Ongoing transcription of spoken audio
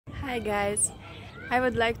Hi guys, I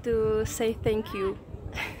would like to say thank you.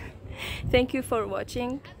 Thank you for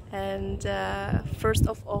watching, and first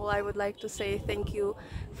of all I would like to say thank you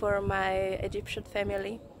for my Egyptian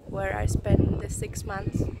family where I spent the 6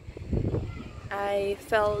 months. I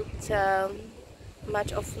felt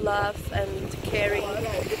much of love and caring,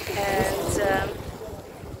 and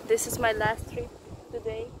this is my last trip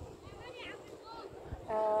today.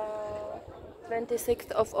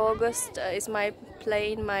 26th of August is my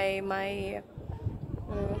plane, my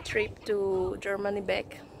trip to Germany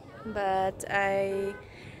back. But I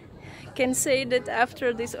can say that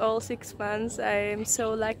after this all 6 months I am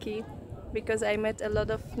so lucky because I met a lot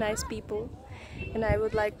of nice people, and I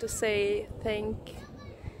would like to say thank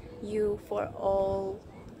you for all.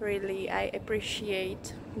 Really, I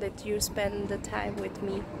appreciate that you spend the time with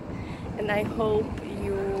me, and I hope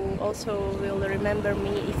you also will remember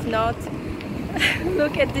me. If not,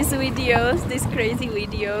 look at these videos, these crazy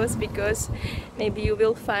videos, because maybe you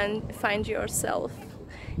will find yourself,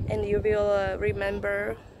 and you will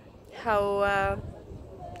remember how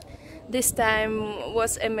this time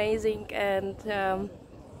was amazing, and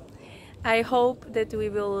I hope that we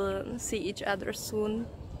will see each other soon.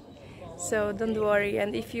 So don't worry,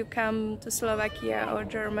 and if you come to Slovakia or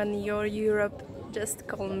Germany or Europe, just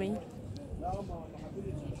call me.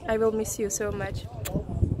 I will miss you so much.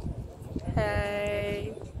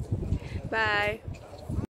 Hey, bye.